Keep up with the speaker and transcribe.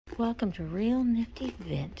Welcome to Real Nifty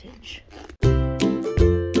Vintage.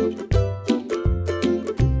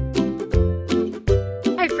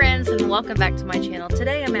 Hi friends, and welcome back to my channel.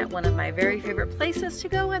 Today I'm at one of my very favorite places to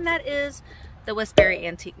go, and that is the Westbury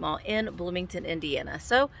Antique Mall in Bloomington, Indiana.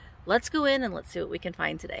 So let's go in and let's see what we can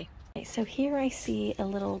find today. Okay, so here I see a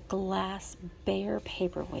little glass bear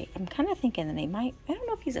paperweight. I'm kind of thinking that I don't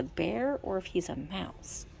know if he's a bear or if he's a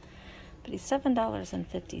mouse. But he's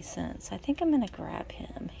 $7.50. I think I'm going to grab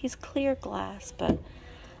him. He's clear glass, but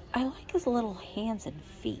I like his little hands and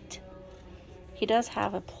feet. He does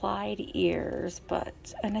have applied ears,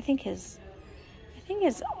 and I think his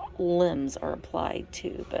limbs are applied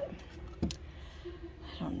too, but I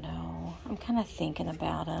don't know. I'm kind of thinking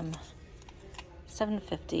about him.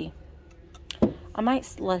 $7.50. I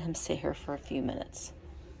might let him sit here for a few minutes,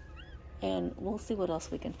 and we'll see what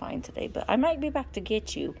else we can find today. But I might be back to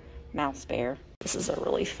get you, Mouse Bear. This is a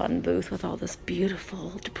really fun booth with all this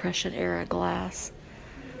beautiful Depression era glass.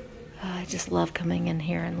 I just love coming in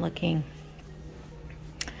here and looking.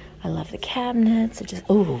 I love the cabinets.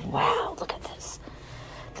 Oh wow, look at this.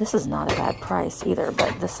 This is not a bad price either,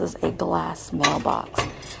 but this is a glass mailbox.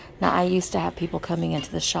 Now I used to have people coming into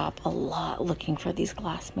the shop a lot looking for these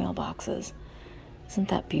glass mailboxes. Isn't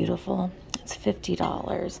that beautiful? It's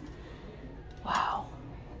 $50. Wow.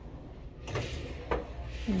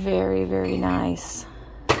 Very, very nice.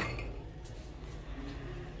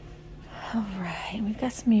 All right, we've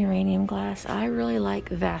got some uranium glass. I really like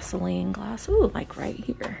Vaseline glass. Ooh, like right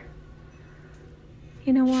here.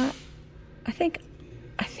 You know what? I think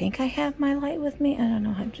I have my light with me. I don't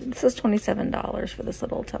know how to. This is $27 for this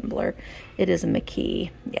little tumbler. It is a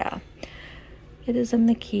McKee. Yeah, it is a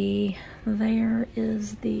McKee. There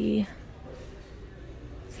is the.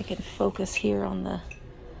 If I can focus here on the.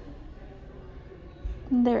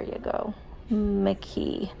 There you go,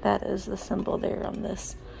 McKee. That is the symbol there on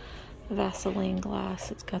this Vaseline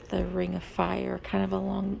glass. It's got the ring of fire kind of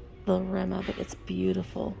along the rim of it. It's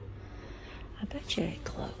beautiful. I bet you it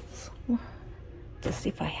glows. To see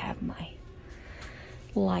if I have my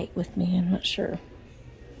light with me. I'm not sure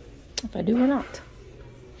if I do or not.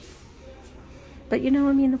 But you know,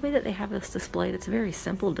 I mean, the way that they have this displayed, it's a very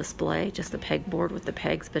simple display, just the pegboard with the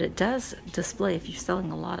pegs, but it does display, if you're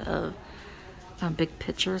selling a lot of big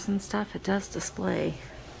pictures and stuff, it does display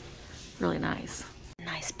really nice.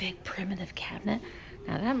 Nice big primitive cabinet.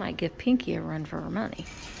 Now that might give Pinky a run for her money.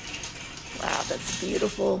 Wow, that's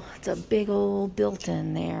beautiful. It's a big old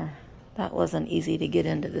built-in there. That wasn't easy to get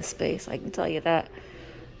into this space, I can tell you that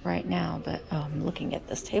right now. But I'm looking at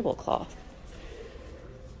this tablecloth.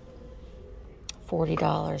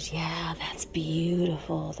 $40. Yeah, that's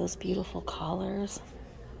beautiful. Those beautiful collars.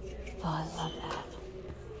 Oh, I love that.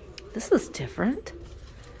 This is different.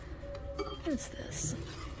 What is this?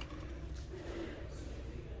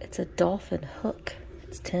 It's a dolphin hook.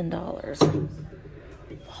 It's $10.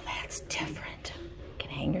 Well, that's different. You can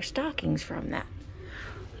hang your stockings from that.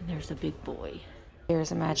 And there's a big boy.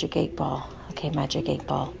 Here's a magic 8-ball. Okay, magic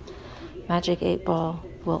 8-ball. Magic 8-ball.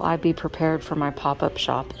 Will I be prepared for my pop-up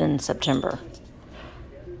shop in September?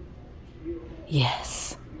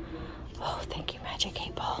 Yes. Oh, thank you, magic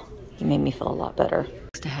 8-ball. You made me feel a lot better.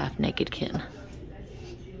 To half naked Ken.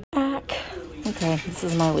 Back. Okay, this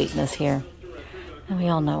is my weakness here. And we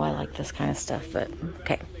all know I like this kind of stuff, but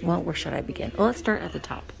okay. Well, where should I begin? Well, let's start at the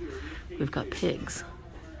top. We've got pigs.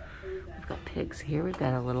 We've got pigs here. We've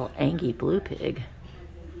got a little Angie blue pig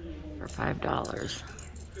for $5.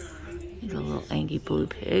 He's a little Angie blue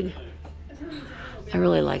pig. I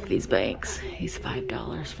really like these banks. He's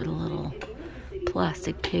 $5 for the little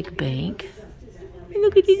plastic pig bank.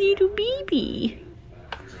 Look at this little baby.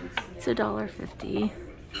 It's $1.50.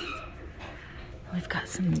 We've got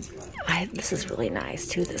some, this is really nice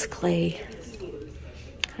too, this clay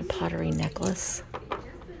pottery necklace.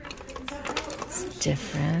 It's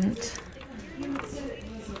different.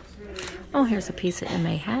 Oh, here's a piece of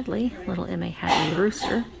M.A. Hadley, little M.A. Hadley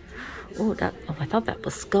rooster. Oh, I thought that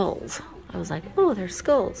was skulls. I was like, oh, there's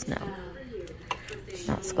skulls. No, it's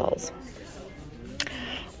not skulls.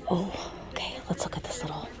 Oh, okay, let's look at this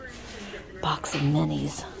little box of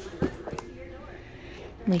minis.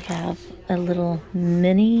 We have a little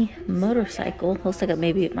mini motorcycle. Looks like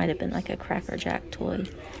maybe it might have been like a Cracker Jack toy.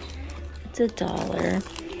 It's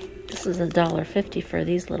 $1. This is $1.50 for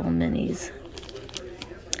these little minis.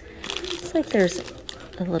 Looks like there's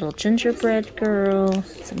a little gingerbread girl,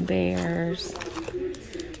 some bears.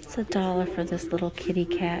 It's $1 for this little kitty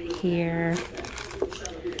cat here.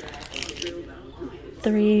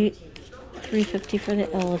 $3.50 for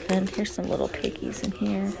the elephant. Here's some little piggies in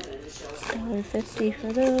here. $1.50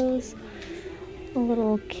 for those. A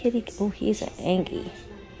little kitty. Oh, he's an Angie.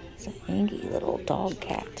 It's an Angie little dog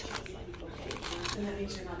cat. A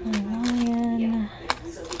lion.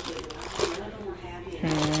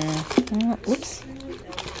 Oops.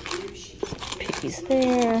 Piggies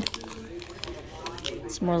there.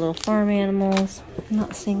 Some more little farm animals. I'm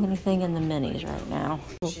not seeing anything in the minis right now.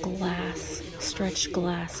 Little glass, stretched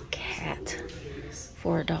glass cat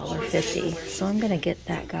for $1.50. So I'm gonna get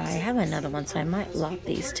that guy. I have another one, so I might lot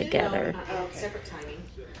these together.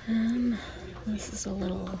 This is a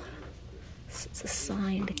little, it's a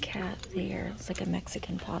signed cat there. It's like a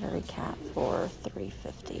Mexican pottery cat for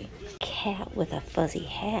 $3.50. Cat with a fuzzy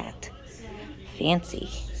hat. Fancy.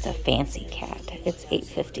 It's a fancy cat. It's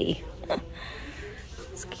 $8.50.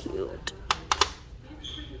 It's cute.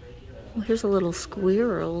 Well, here's a little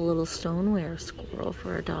squirrel, a little stoneware squirrel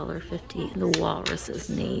for $1.50. The walrus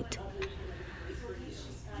is neat.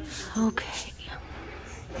 Okay.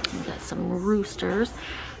 We got some roosters.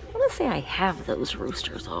 I want to say I have those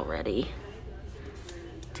roosters already.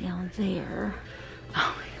 Down there.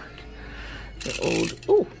 Oh my god. The old,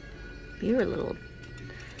 oh, you're a little,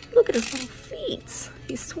 look at his little feet.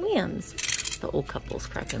 He swims. The old couple's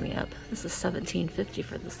cracking me up. This is $17.50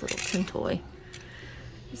 for this little tin toy.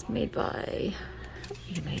 It's made by,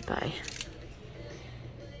 it's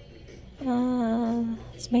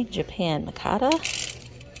made in Japan. Makata?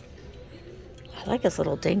 I like his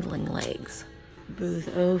little dangling legs. Booth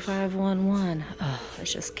 0511. Oh,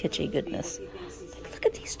 it's just kitschy goodness. Like, look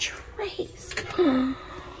at these trays.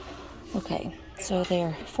 Okay, so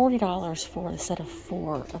they're $40 for a set of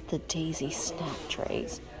 4 of the Daisy snack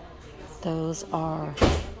trays. Those are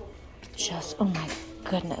just, oh my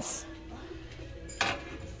goodness.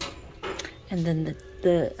 And then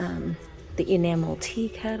the enamel tea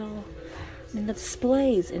kettle. I mean, the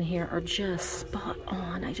displays in here are just spot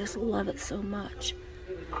on. I just love it so much.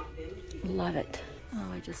 Love it.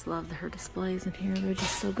 Oh, I just love her displays in here. They're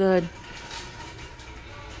just so good.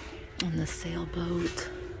 And the sailboat.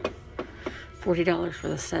 $40 for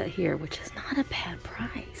the set here, which is not a bad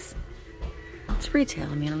price. It's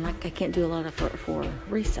retail. I mean, I can't do a lot of for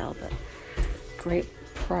resale, but great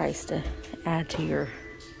price to add to your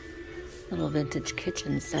little vintage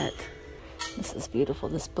kitchen set. This is beautiful.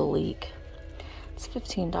 This Belique. It's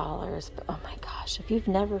 $15, but oh my gosh, if you've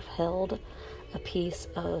never held a piece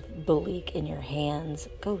of Belique in your hands,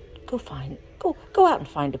 go out and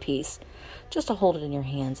find a piece just to hold it in your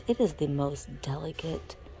hands. It is the most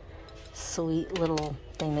delicate, sweet little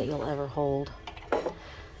thing that you'll ever hold.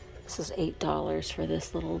 This is $8 for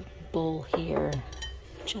this little bowl here.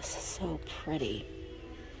 Just so pretty.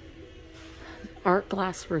 Art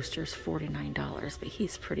glass rooster's $49, but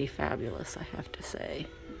he's pretty fabulous, I have to say.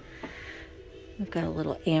 We've got a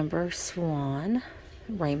little amber swan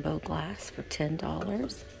rainbow glass for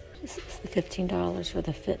 $10. This is the $15 for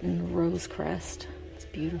the Fitton rose crest. It's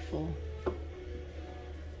beautiful.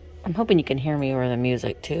 I'm hoping you can hear me over the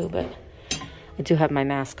music too, but I do have my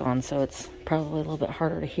mask on, so it's probably a little bit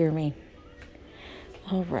harder to hear me.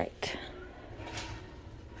 All right.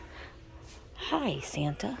 Hi,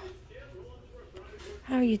 Santa.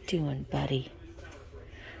 How are you doing, buddy?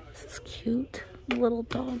 This is cute. Little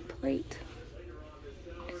dog plate.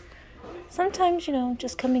 Sometimes, you know,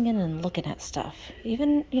 just coming in and looking at stuff,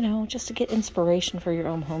 even, you know, just to get inspiration for your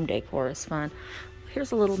own home decor is fun.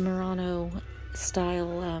 Here's a little Murano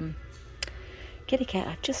style kitty cat.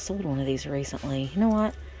 I've just sold one of these recently. You know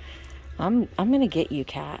what? I'm gonna get you,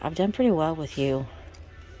 cat. I've done pretty well with you.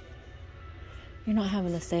 You're not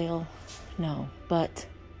having a sale? No, but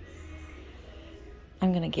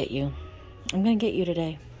I'm gonna get you. I'm gonna get you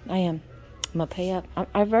today. I am. I'm gonna pay up.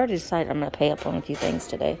 I've already decided I'm gonna pay up on a few things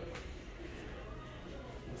today.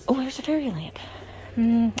 Oh, there's a fairy lamp.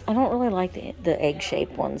 I don't really like the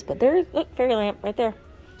egg-shaped ones, but there's, look, fairy lamp right there.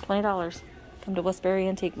 $20. Come to Westbury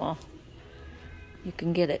Antique Mall. You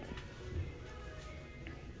can get it.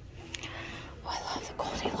 Oh, I love the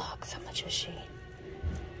Goldilocks. How much is she?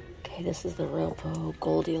 Okay, this is the Ropo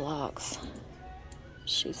Goldilocks.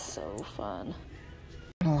 She's so fun.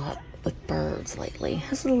 A lot with birds lately.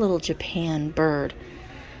 This is a little Japan bird.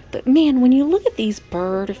 But man, when you look at these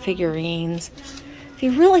bird figurines, if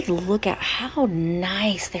you really look at how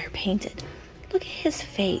nice they're painted, look at his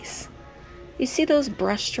face. You see those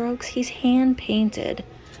brush strokes? He's hand painted.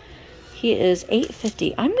 He is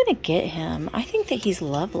 $8.50. I'm gonna get him. I think that he's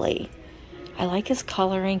lovely. I like his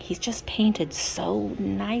coloring. He's just painted so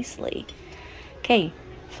nicely. Okay,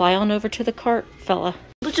 fly on over to the cart, fella.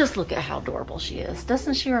 Just look at how adorable she is.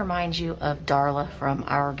 Doesn't she remind you of Darla from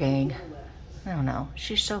Our Gang? I don't know.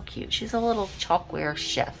 She's so cute. She's a little chalkware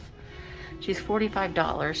chef. She's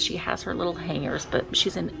 $45. She has her little hangers, but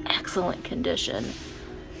she's in excellent condition.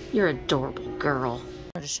 You're adorable, girl.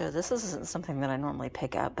 to show this isn't something that I normally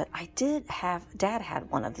pick up, but I did have, Dad had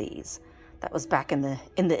one of these that was back in the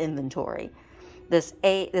inventory. This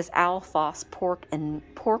Owl Foss pork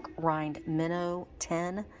rind minnow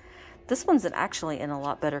tin. This one's actually in a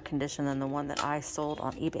lot better condition than the one that I sold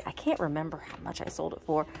on eBay. I can't remember how much I sold it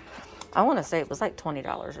for. I want to say it was like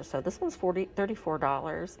 $20 or so. This one's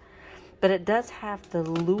 $34, but it does have the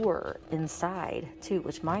lure inside too,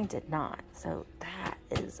 which mine did not. So that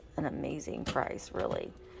is an amazing price,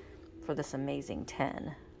 really, for this amazing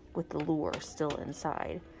tin with the lure still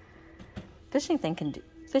inside.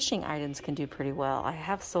 Fishing items can do pretty well. I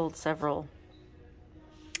have sold several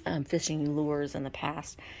fishing lures in the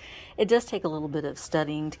past. It does take a little bit of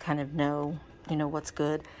studying to kind of know, you know, what's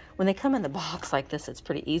good. When they come in the box like this, it's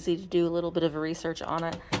pretty easy to do a little bit of research on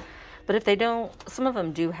it. But if they don't, some of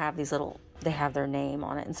them do have these little, they have their name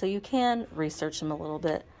on it. And so you can research them a little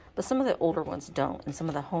bit. But some of the older ones don't. And some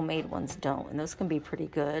of the homemade ones don't. And those can be pretty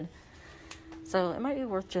good. So it might be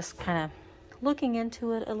worth just kind of looking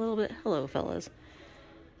into it a little bit. Hello, fellas.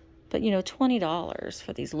 But, you know, $20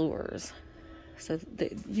 for these lures. So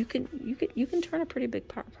you can turn a pretty big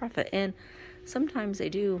profit. And sometimes they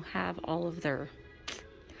do have all of their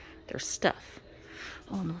stuff.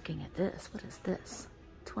 Oh, I'm looking at this. What is this?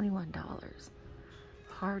 $21.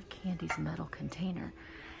 Hard Candies metal container.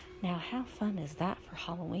 Now, how fun is that for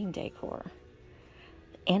Halloween decor?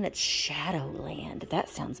 And it's Shadowland. That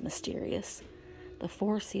sounds mysterious. The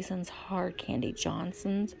Four Seasons Hard Candy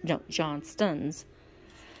Johnston's,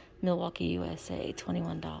 Milwaukee, USA,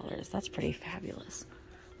 $21. That's pretty fabulous.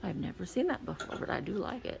 I've never seen that before, but I do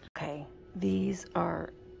like it. Okay, these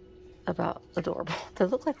are about adorable. They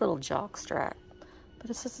look like little jock strap,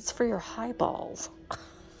 but it says it's for your highballs.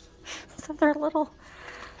 So they're little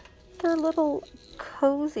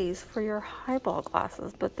cozies for your highball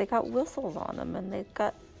glasses, but they got whistles on them, and they've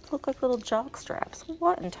got, look like little jock straps.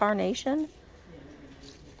 What in tarnation?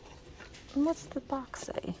 And what's the box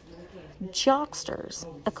say? Jocksters,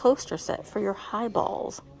 a coaster set for your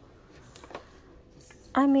highballs.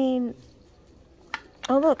 I mean,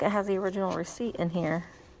 oh look, it has the original receipt in here.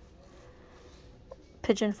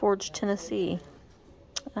 Pigeon Forge, Tennessee.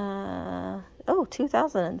 Oh,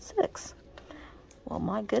 2006. Well,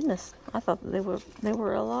 my goodness, I thought they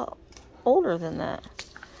were a lot older than that.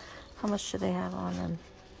 How much do they have on them?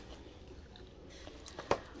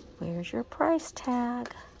 Where's your price tag?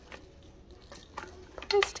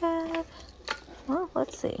 Price tag. Well,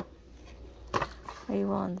 let's see. Are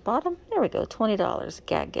you on the bottom? There we go. $20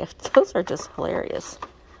 gag gift. Those are just hilarious.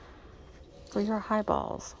 For your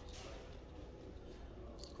highballs.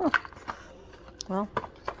 Huh. Well,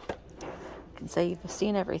 I can say you've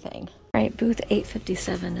seen everything. All right, booth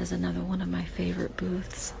 857 is another one of my favorite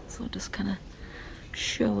booths. So I'll just kind of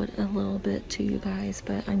show it a little bit to you guys.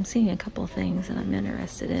 But I'm seeing a couple things that I'm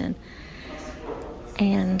interested in.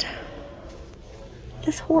 And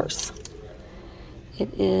this horse.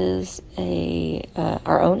 It is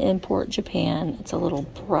our own import, Japan. It's a little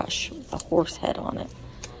brush with a horse head on it.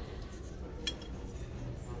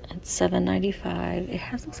 It's $7.95. It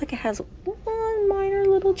looks like it has one minor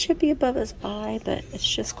little chippy above his eye, but it's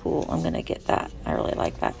just cool. I'm gonna get that. I really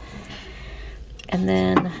like that. And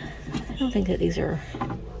then I don't think that these are.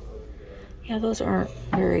 Yeah, those aren't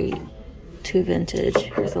very too vintage.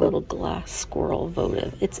 Here's a little glass squirrel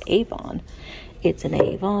votive. It's Avon. It's an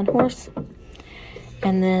Avon horse.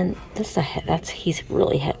 And then this is he's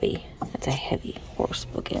really heavy. That's a heavy horse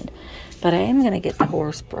bookend. But I am gonna get the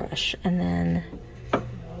horse brush. And then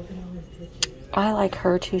I like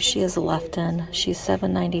her too. She is a Lefton. She's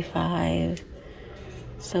 $7.95.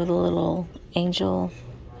 So the little angel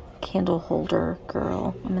candle holder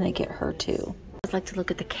girl, I'm gonna get her too. I'd like to look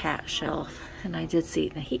at the cat shelf, and I did see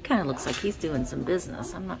that he kind of looks like he's doing some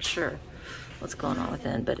business. I'm not sure what's going on with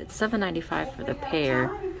him, but it's $7.95 for the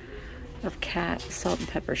pair of cat salt and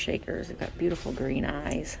pepper shakers. They've got beautiful green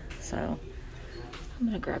eyes, so I'm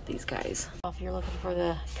gonna grab these guys. If you're looking for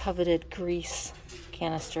the coveted grease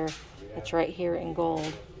canister, it's right here in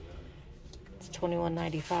gold. It's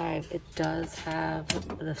 $21.95. It does have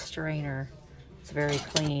the strainer. It's very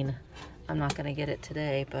clean. I'm not gonna get it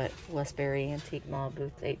today, but Westbury Antique Market,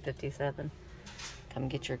 booth 857. Come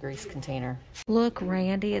get your grease container. Look,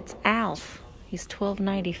 Randy, it's Alf. He's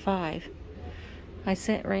 $12.95. I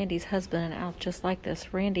sent Randy's husband an Alf just like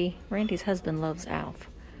this. Randy's husband loves Alf.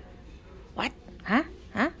 What? Huh?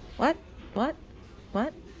 What?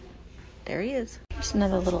 There he is. Just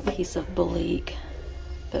another little piece of Belique.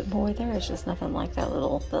 But boy, there is just nothing like that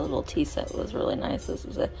little tea set was really nice. This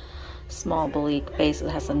is a small Belique base. It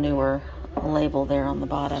has a newer label there on the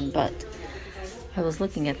bottom, but I was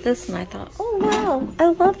looking at this and I thought, oh wow, I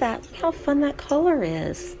love that. Look how fun that color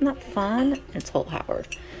is. Isn't that fun? It's Holt Howard.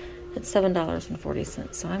 It's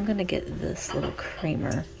 $7.40. So I'm gonna get this little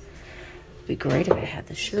creamer. It'd be great if it had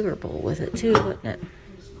the sugar bowl with it too, wouldn't it?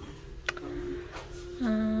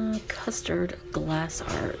 Custard glass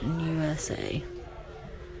art in USA.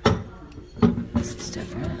 This is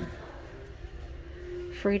different.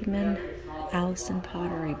 Friedman Allison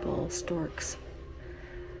pottery bowl, Storks,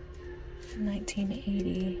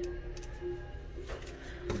 1980.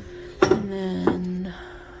 And then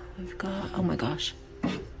we've got, oh my gosh,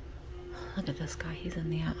 look at this guy, he's in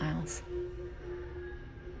the aisles.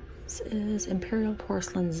 This is Imperial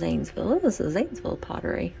Porcelain Zanesville. Oh, this is Zanesville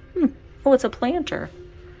pottery. Oh, it's a planter.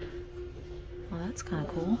 Well, that's kind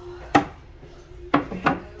of cool.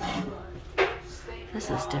 This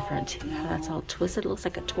is different too. How that's all twisted. It looks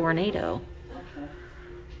like a tornado.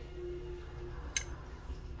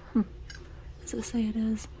 Does it say it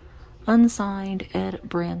is? Unsigned Ed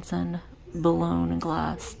Branson Balloon and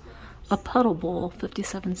Glass. A puddle bowl,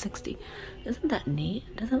 $57.60. Isn't that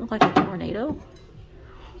neat? Doesn't it look like a tornado?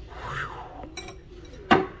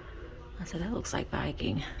 I said that looks like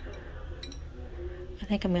Viking. I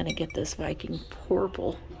think I'm gonna get this Viking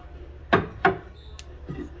purple.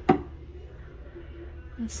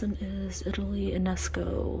 This one is Italy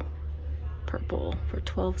Inesco purple for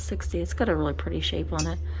 $12.60. It's got a really pretty shape on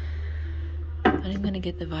it. But I'm gonna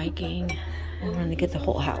get the Viking and I'm gonna get the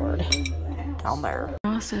Holt Howard down there.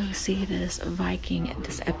 I also see this Viking,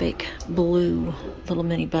 this epic blue little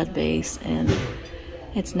mini bud base, and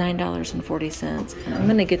it's $9.40. And I'm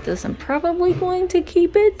gonna get this. I'm probably going to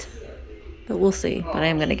keep it, but we'll see. But I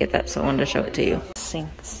am gonna get that, so I wanted to show it to you. This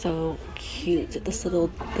so cute. This the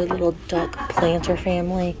little duck planter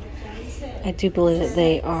family. I do believe that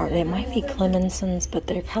they might be Clemenson's, but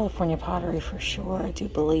they're California pottery for sure, I do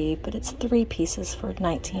believe. But it's 3 pieces for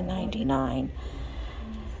 $19.99.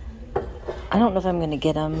 I don't know if I'm going to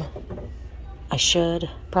get them. I should,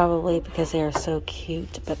 probably, because they are so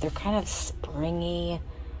cute, but they're kind of springy.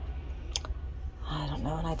 I don't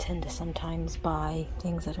know, and I tend to sometimes buy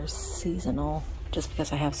things that are seasonal just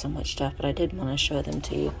because I have so much stuff, but I did want to show them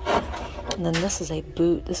to you. And then this is a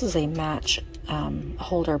boot. This is a match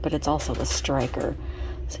holder, but it's also a striker.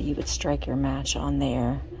 So you would strike your match on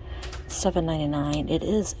there. $7.99. It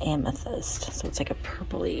is amethyst, so it's like a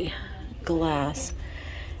purpley glass.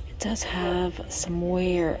 It does have some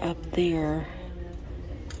wear up there.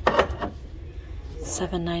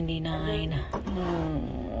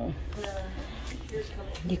 $7.99.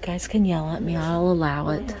 You guys can yell at me. I'll allow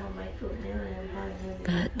it.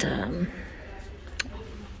 But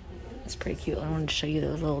it's pretty cute. I wanted to show you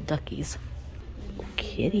those little duckies. Little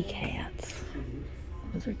kitty cats.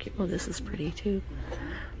 Those are cute. Oh, this is pretty too.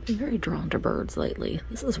 I've been very drawn to birds lately.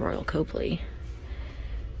 This is Royal Copley.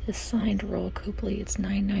 It's signed Royal Copley. It's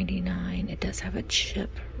 $9.99. It does have a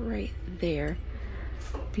chip right there.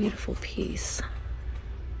 Beautiful piece.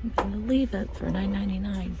 I'm gonna leave it for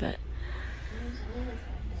 $9.99, but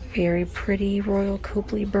very pretty Royal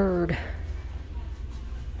Copley bird.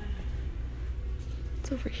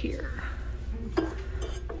 It's over here.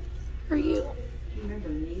 Are you?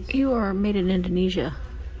 You are made in Indonesia.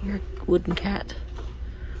 You're a wooden cat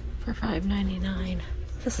for $5.99.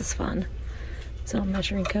 This is fun. It's all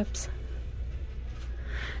measuring cups.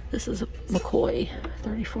 This is a McCoy,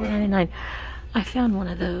 $34.99. I found one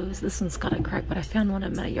of those. This one's got a crack, but I found one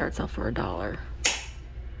of them at a yard sale for $1.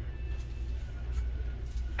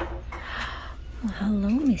 Well, hello,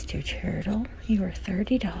 Mr. Turtle. You are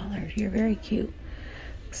 $30. You're very cute.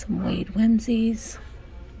 Some Wade Whimsies,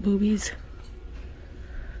 boobies,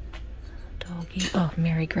 doggy. Oh,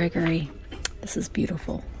 Mary Gregory. This is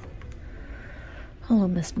beautiful. Hello,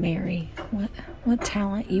 Miss Mary. What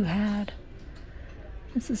talent you had.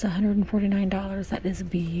 This is $149. That is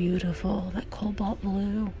beautiful. That cobalt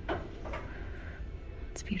blue.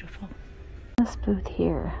 It's beautiful. This booth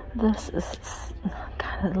here. This is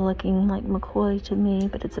kind of looking like McCoy to me,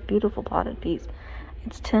 but it's a beautiful potted piece.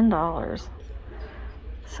 It's $10.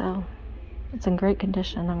 So it's in great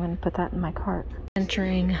condition. I'm going to put that in my cart.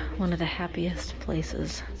 Entering one of the happiest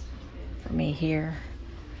places for me here,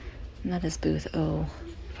 and that is booth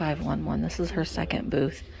 0511. This is her second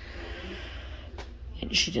booth.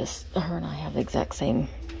 And her and I have the exact same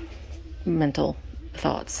mental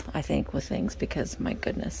thoughts, I think, with things, because my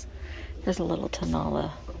goodness, there's a little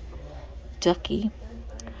Tanala ducky.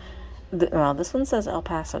 This one says El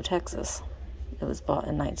Paso, Texas. It was bought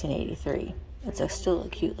in 1983. It's still a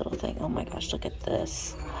cute little thing. Oh my gosh, look at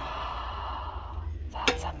this.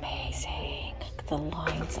 That's amazing. Look at the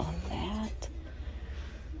lines on that.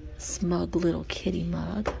 smug little kitty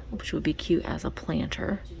mug, which would be cute as a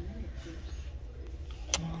planter.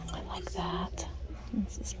 Oh, I like that.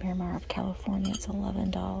 This is Miramar of California. It's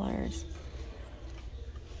 $11.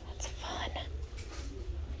 That's fun.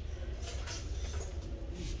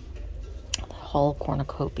 The whole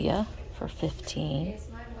cornucopia for $15.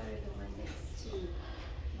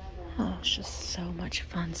 Oh, it's just so much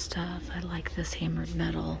fun stuff. I like this hammered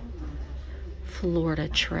metal Florida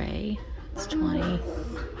tray. It's $20.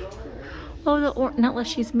 Oh, not unless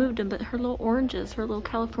she's moved them, but her little oranges, her little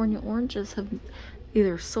California oranges have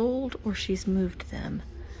either sold or she's moved them.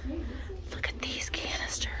 Look at these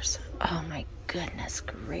canisters. Oh my goodness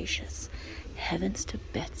gracious. Heavens to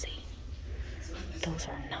Betsy. Those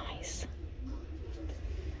are nice.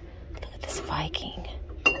 Look at this Viking.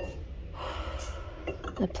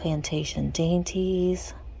 The plantation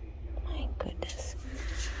dainties. My goodness.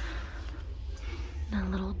 The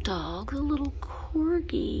little dog, the little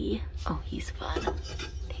corgi. Oh, he's fun.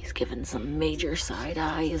 He's giving some major side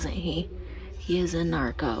eye, isn't he? He is a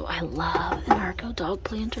narco. I love the narco dog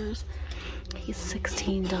planters. He's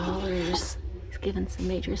 $16. He's giving some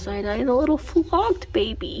major side eye. And a little flocked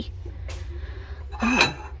baby.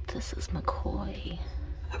 Oh, this is McCoy.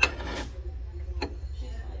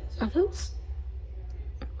 Are those?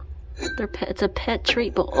 They're pet. It's a pet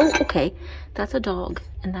treat bowl. Oh, okay. That's a dog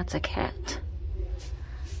and that's a cat.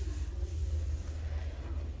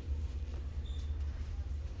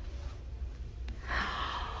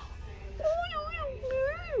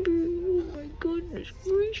 Goodness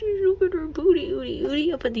gracious, look at her booty, ooty,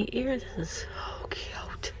 ooty up in the air. This is so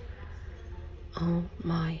cute. Oh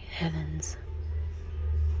my heavens.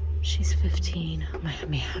 She's 15. I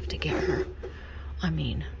may have to get her. I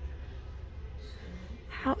mean,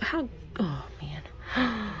 how, oh man.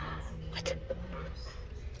 What?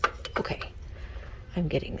 Okay, I'm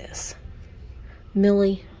getting this.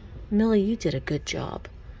 Millie, you did a good job.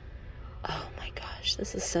 Oh my gosh,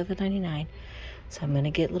 this is $7.99. So I'm going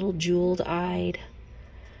to get little jeweled-eyed,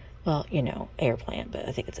 well, you know, air plant, but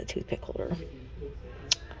I think it's a toothpick holder.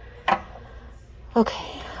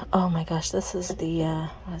 Okay. Oh my gosh, this is the,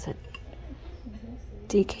 what is it?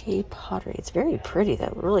 DK pottery. It's very pretty, though.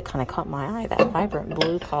 It really kind of caught my eye, that vibrant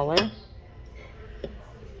blue color.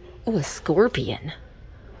 Oh, a scorpion.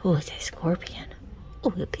 Oh, it's a scorpion.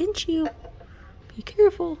 Oh, it'll pinch you. Be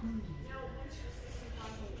careful.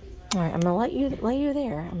 All right, I'm gonna lay you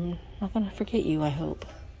there. I'm not gonna forget you, I hope.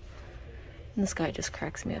 And this guy just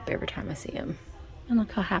cracks me up every time I see him. And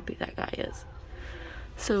look how happy that guy is.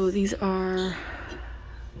 So these are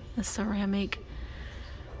a ceramic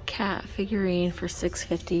cat figurine for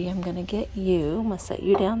 $6.50. I'm gonna get you. I'm gonna set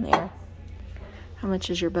you down there. How much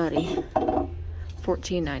is your buddy?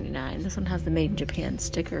 $14.99. This one has the Made in Japan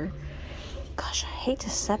sticker. Gosh, I hate to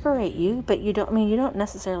separate you, but you don't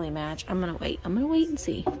necessarily match. I'm gonna wait and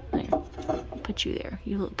see. There, put you there.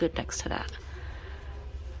 You look good next to that.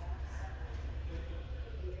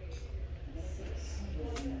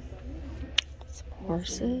 Some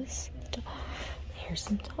horses. Here's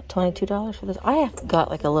some $22 for this. I have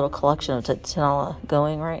got like a little collection of Tenala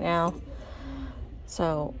going right now,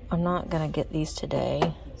 so I'm not gonna get these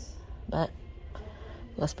today, but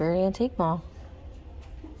Westbury Antique Mall.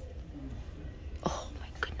 Oh my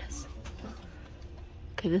goodness.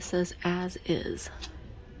 Okay, this says as is.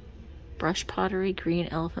 Brush pottery, green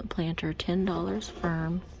elephant planter, $10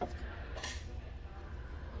 firm.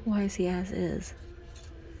 Why is he as is?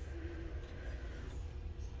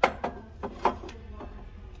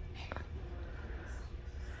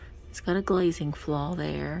 It's got a glazing flaw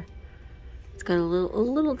there. It's got a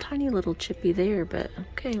little tiny little chippy there, but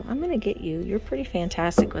okay, I'm gonna get you. You're pretty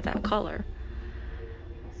fantastic with that color.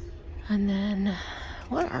 And then,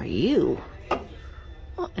 what are you?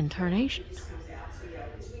 What in tarnation?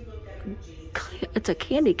 It's a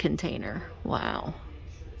candy container. Wow.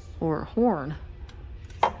 Or a horn.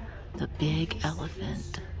 The big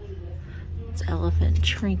elephant. It's elephant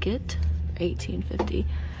trinket, $18.50.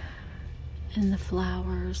 And the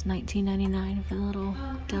flowers, $19.99 for the little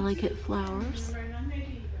delicate flowers.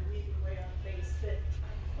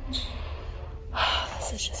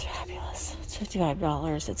 This is just fabulous. It's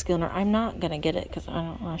 $55. It's gonna. I'm not gonna get it because I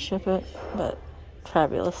don't want to ship it, but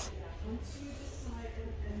fabulous.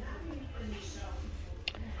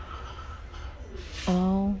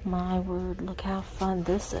 Oh my word! Look how fun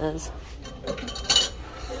this is.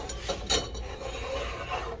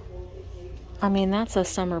 I mean, that's a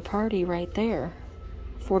summer party right there.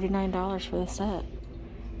 $49 for the set.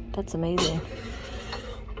 That's amazing.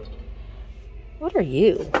 What are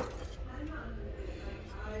you?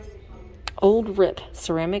 Old Rip,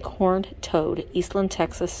 ceramic horned toad, Eastland,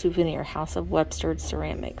 Texas souvenir, House of Webster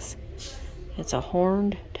Ceramics. It's a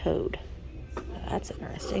horned toad. That's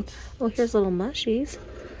interesting. Oh, here's little mushies.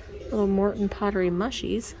 Little Morton Pottery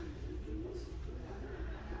mushies.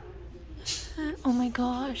 Oh my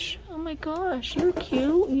gosh. Oh my gosh. You're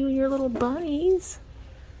cute. You and your little bunnies.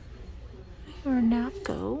 You're a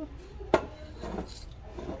Napco.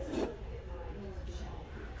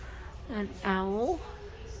 An owl.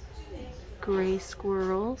 Gray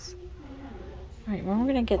squirrels. Alright, well,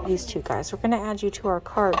 we're going to get these two guys. We're going to add you to our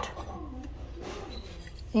cart.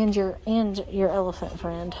 And your elephant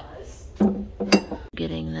friend.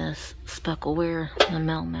 Getting this speckleware, the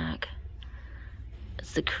Melmac.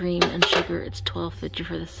 It's the cream and sugar. It's $12.50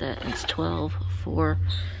 for the set. And it's $12 for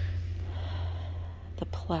the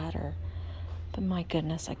platter. But my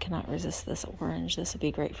goodness, I cannot resist this orange. This would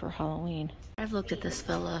be great for Halloween. I've looked at this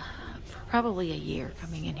fella for probably a year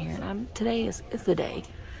coming in here, and today is the day.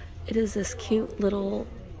 It is this cute little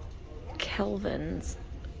Kelvin's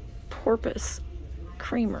porpoise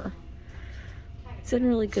creamer. It's in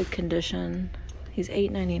really good condition. He's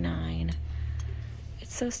 $8.99.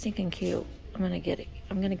 It's so stinking cute. I'm gonna get it.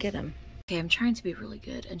 I'm gonna get him. Okay, I'm trying to be really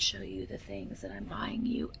good and show you the things that I'm buying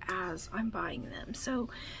you as I'm buying them. So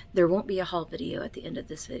there won't be a haul video at the end of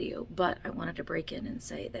this video, but I wanted to break in and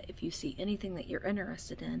say that if you see anything that you're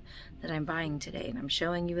interested in that I'm buying today and I'm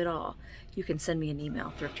showing you it all, you can send me an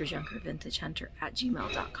email,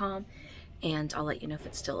 thriftersjunkervintagehunter@gmail.com, and I'll let you know if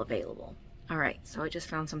it's still available. All right, so I just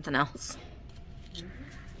found something else.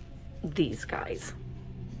 These guys,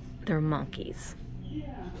 they're monkeys,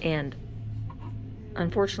 and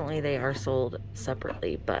unfortunately, they are sold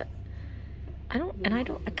separately, but I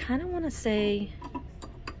kind of want to say,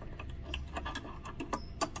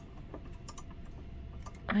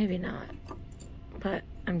 maybe not, but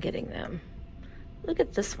I'm getting them. Look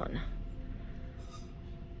at this one.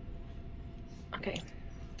 Okay,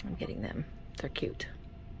 I'm getting them. They're cute.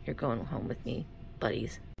 You're going home with me,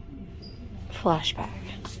 buddies. Flashback.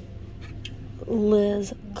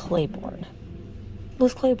 Liz Claiborne.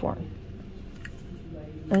 Liz Claiborne.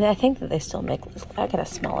 And I think that they still make Liz. I gotta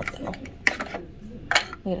smell it though. I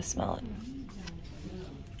gotta smell it.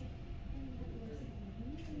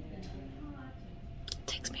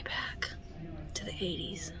 Takes me back to the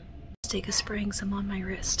 80s. Take a spraying some on my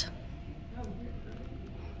wrist.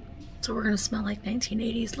 So we're gonna smell like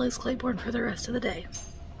 1980s Liz Claiborne for the rest of the day.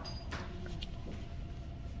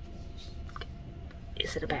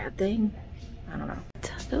 Is it a bad thing? I don't know.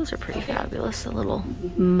 Those are pretty fabulous. The little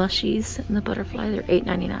mushies and the butterfly, they're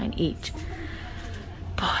 $8.99 each.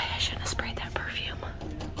 Boy, I shouldn't have sprayed that perfume.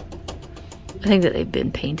 I think that they've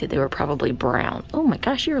been painted. They were probably brown. Oh my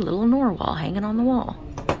gosh, you're a little narwhal hanging on the wall.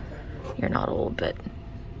 You're not old, but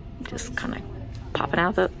just kind of popping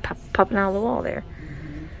out of the wall there.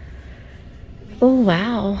 Oh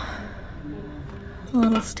wow. A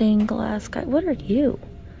little stained glass guy. What are you?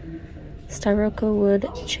 Styroco wood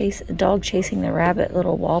dog chasing the rabbit,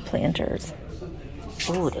 little wall planters.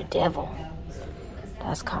 Oh, the devil.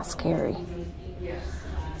 That's kind of scary.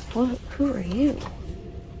 Who are you?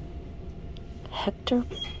 Hector,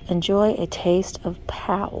 enjoy a taste of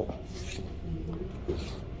Powell.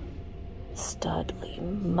 Studley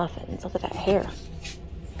muffins. Look at that hair.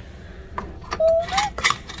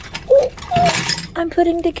 I'm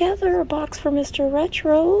putting together a box for Mr.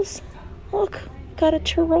 Retro's. Look. Got a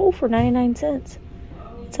troll for 99 cents.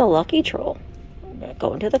 It's a lucky troll. I'm gonna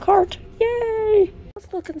go into the cart. Yay!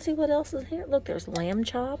 Let's look and see what else is here. Look, there's lamb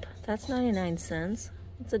chop. That's 99 cents.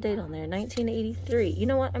 What's the date on there? 1983. You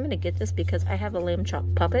know what? I'm gonna get this because I have a lamb chop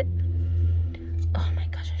puppet. Oh my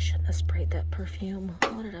gosh, I shouldn't have sprayed that perfume.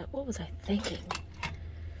 What was I thinking?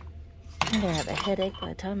 I'm gonna have a headache by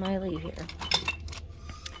the time I leave here.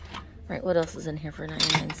 All right, what else is in here for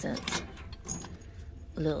 99 cents?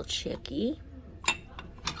 A little chickie.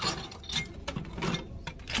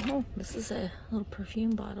 Oh, this is a little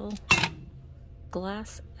perfume bottle.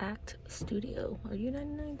 Glass Act Studio. Are you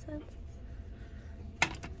 99 cents?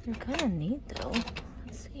 They're kind of neat though.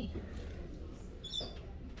 Let's see.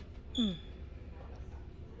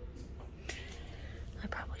 I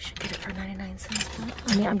probably should get it for 99 cents. But,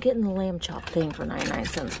 I mean, I'm getting the lamb chop thing for 99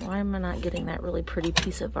 cents. Why am I not getting that really pretty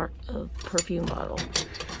piece of perfume bottle?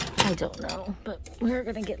 I don't know. But we're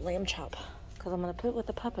going to get lamb chop because I'm going to put it with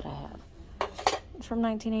the puppet I have. It's from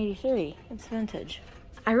 1983. It's vintage.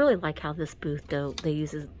 I really like how this booth though, they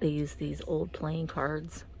use these old playing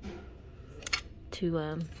cards to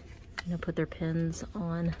you know, put their pins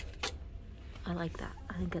on. I like that.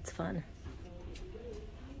 I think it's fun.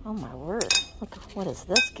 Oh my word. Look, what is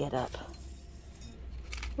this get up?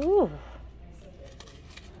 Ooh.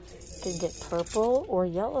 can get purple or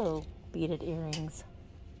yellow beaded earrings.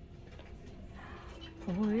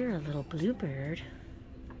 Oh, you're a little bluebird.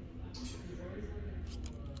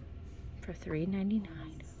 For $3.99.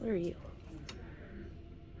 What are you?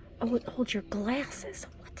 Oh, it holds your glasses.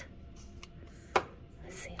 What?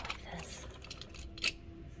 Let's see, like this.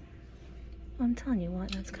 I'm telling you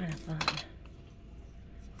what, that's kind of fun.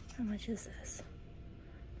 How much is this?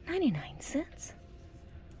 99 cents.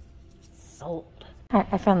 Sold.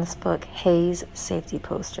 I found this book, Hayes Safety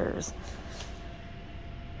Posters.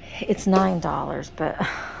 It's $9, but I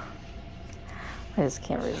just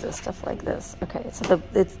can't resist stuff like this. Okay, so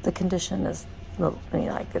the condition is, I mean,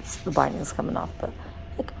 like it's the binding's coming off, but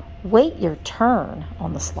like, wait your turn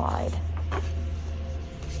on the slide.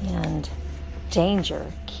 And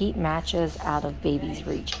danger, keep matches out of baby's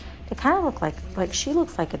reach. They kind of look like she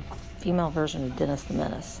looks like a female version of Dennis the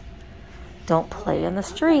Menace. Don't play in the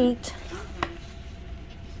street.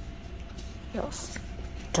 Yes.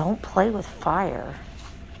 Don't play with fire.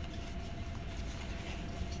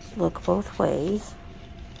 Look both ways.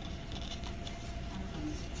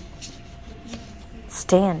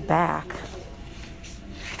 Stand back.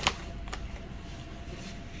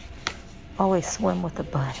 Always swim with a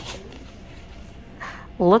buddy.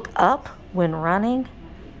 Look up when running.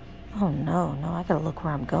 Oh no, I gotta look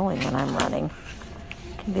where I'm going when I'm running.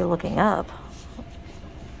 I can be looking up.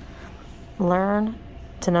 Learn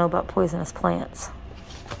to know about poisonous plants.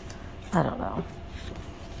 I don't know.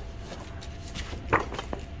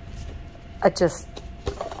 It's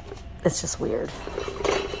just weird.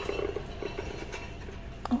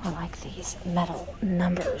 Oh, I like these metal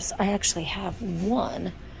numbers. I actually have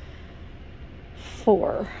 1,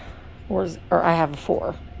 4, or I have a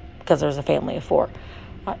 4 because there's a family of 4.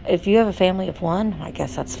 If you have a family of 1, I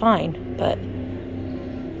guess that's fine, but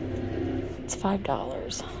it's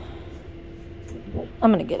 $5.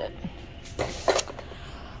 I'm gonna get it.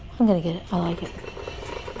 I'm gonna get it. I like it.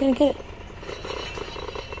 I'm gonna get it.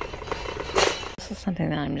 This is something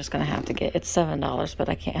that I'm just gonna have to get. It's $7, but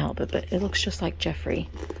I can't help it. But it looks just like Jeffrey.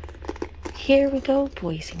 Here we go,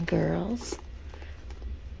 boys and girls.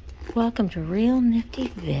 Welcome to Real Nifty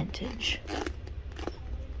Vintage.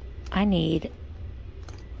 I need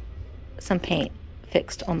some paint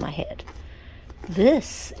fixed on my head.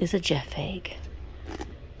 This is a Jeff egg.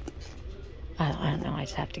 I don't know, I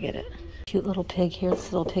just have to get it. Cute little pig here,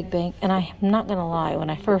 this little pig bank. And I'm not gonna lie,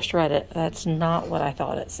 when I first read it, that's not what I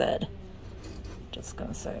thought it said. Just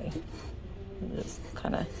gonna say, it just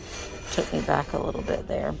kind of took me back a little bit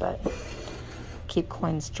there, but keep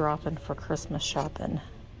coins dropping for Christmas shopping.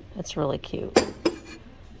 It's really cute.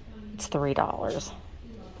 It's $3.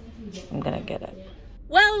 I'm gonna get it.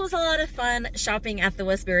 Well, it was a lot of fun shopping at the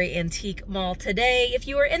Westbury Antique Mall today. If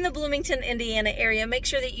you are in the Bloomington, Indiana area, make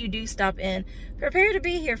sure that you do stop in. Prepare to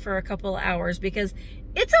be here for a couple of hours because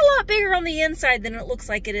it's a lot bigger on the inside than it looks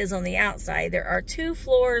like it is on the outside. There are 2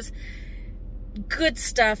 floors, good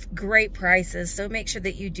stuff, great prices. So make sure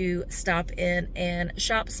that you do stop in and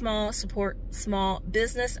shop small, support small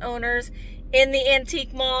business owners in the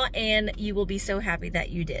antique mall, and you will be so happy that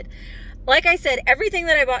you did. Like I said, everything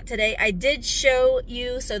that I bought today, I did show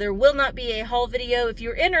you, so there will not be a haul video. If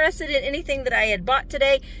you're interested in anything that I had bought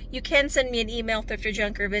today, you can send me an email,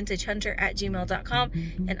 thrifterjunkervintagehunter@gmail.com,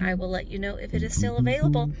 and I will let you know if it is still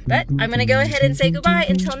available. But I'm going to go ahead and say goodbye.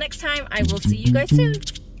 Until next time, I will see you guys soon.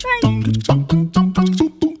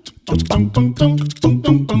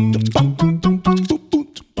 Bye.